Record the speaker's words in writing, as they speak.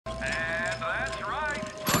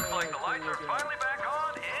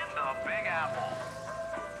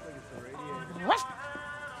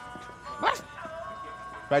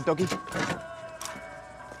Bad doggy?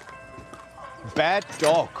 Bad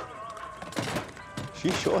dog. She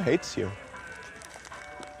sure hates you.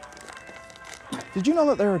 Did you know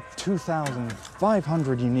that there are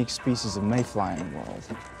 2,500 unique species of mayfly in the world?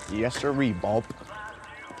 Yes, sirree, Bob.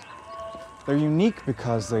 They're unique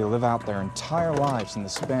because they live out their entire lives in the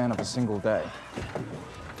span of a single day.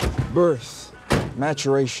 Birth,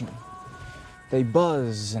 maturation. They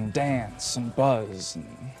buzz and dance and buzz and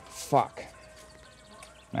fuck.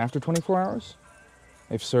 After 24 hours,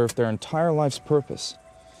 they've served their entire life's purpose.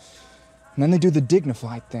 And then they do the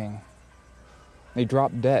dignified thing. They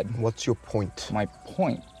drop dead. What's your point? My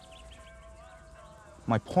point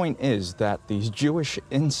is that these Jewish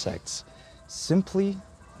insects simply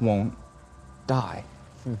won't die.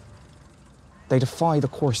 They defy the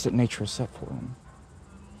course that nature has set for them.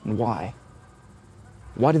 And why?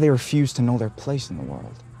 Why do they refuse to know their place in the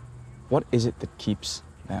world? What is it that keeps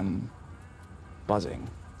them buzzing?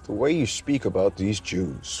 The way you speak about these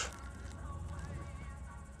Jews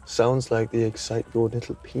sounds like they excite your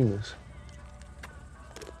little penis.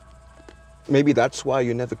 Maybe that's why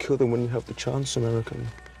you never kill them when you have the chance, American.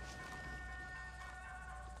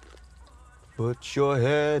 Put your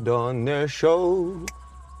head on their shoulders.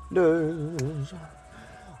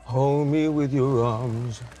 Hold me with your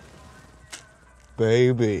arms,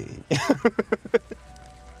 baby.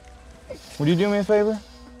 Would you do me a favor?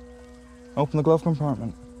 Open the glove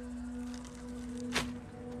compartment.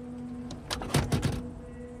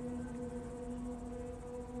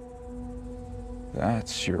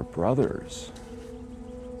 That's your brothers.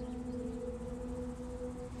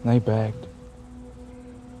 They begged.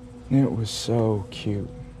 It was so cute.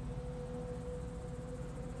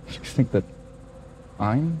 You think that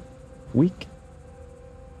I'm weak?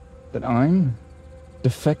 That I'm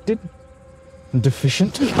defected?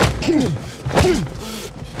 Deficient?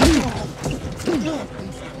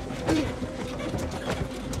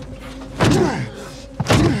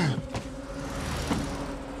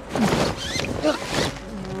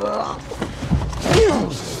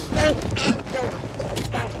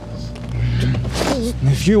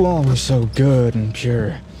 If you all were so good and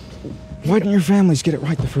pure, why didn't your families get it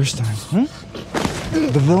right the first time,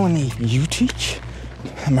 The villainy you teach?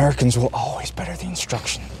 Americans will always better the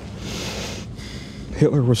instruction.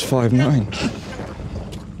 Hitler was 5'9".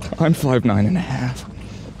 I'm 5'9 and a half.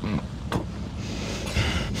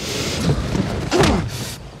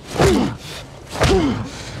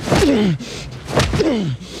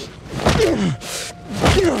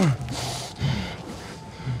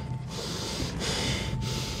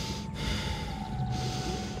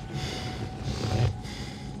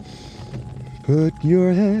 Put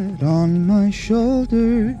your head on my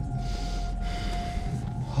shoulder.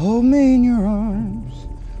 Hold me in your arms,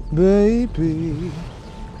 baby.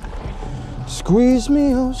 Squeeze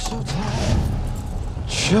me oh so tight.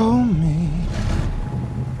 Show me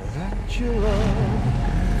that you love me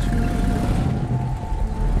too.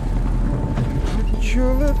 Put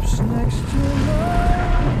your lips next to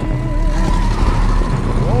mine, dear.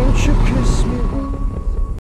 Won't you kiss me?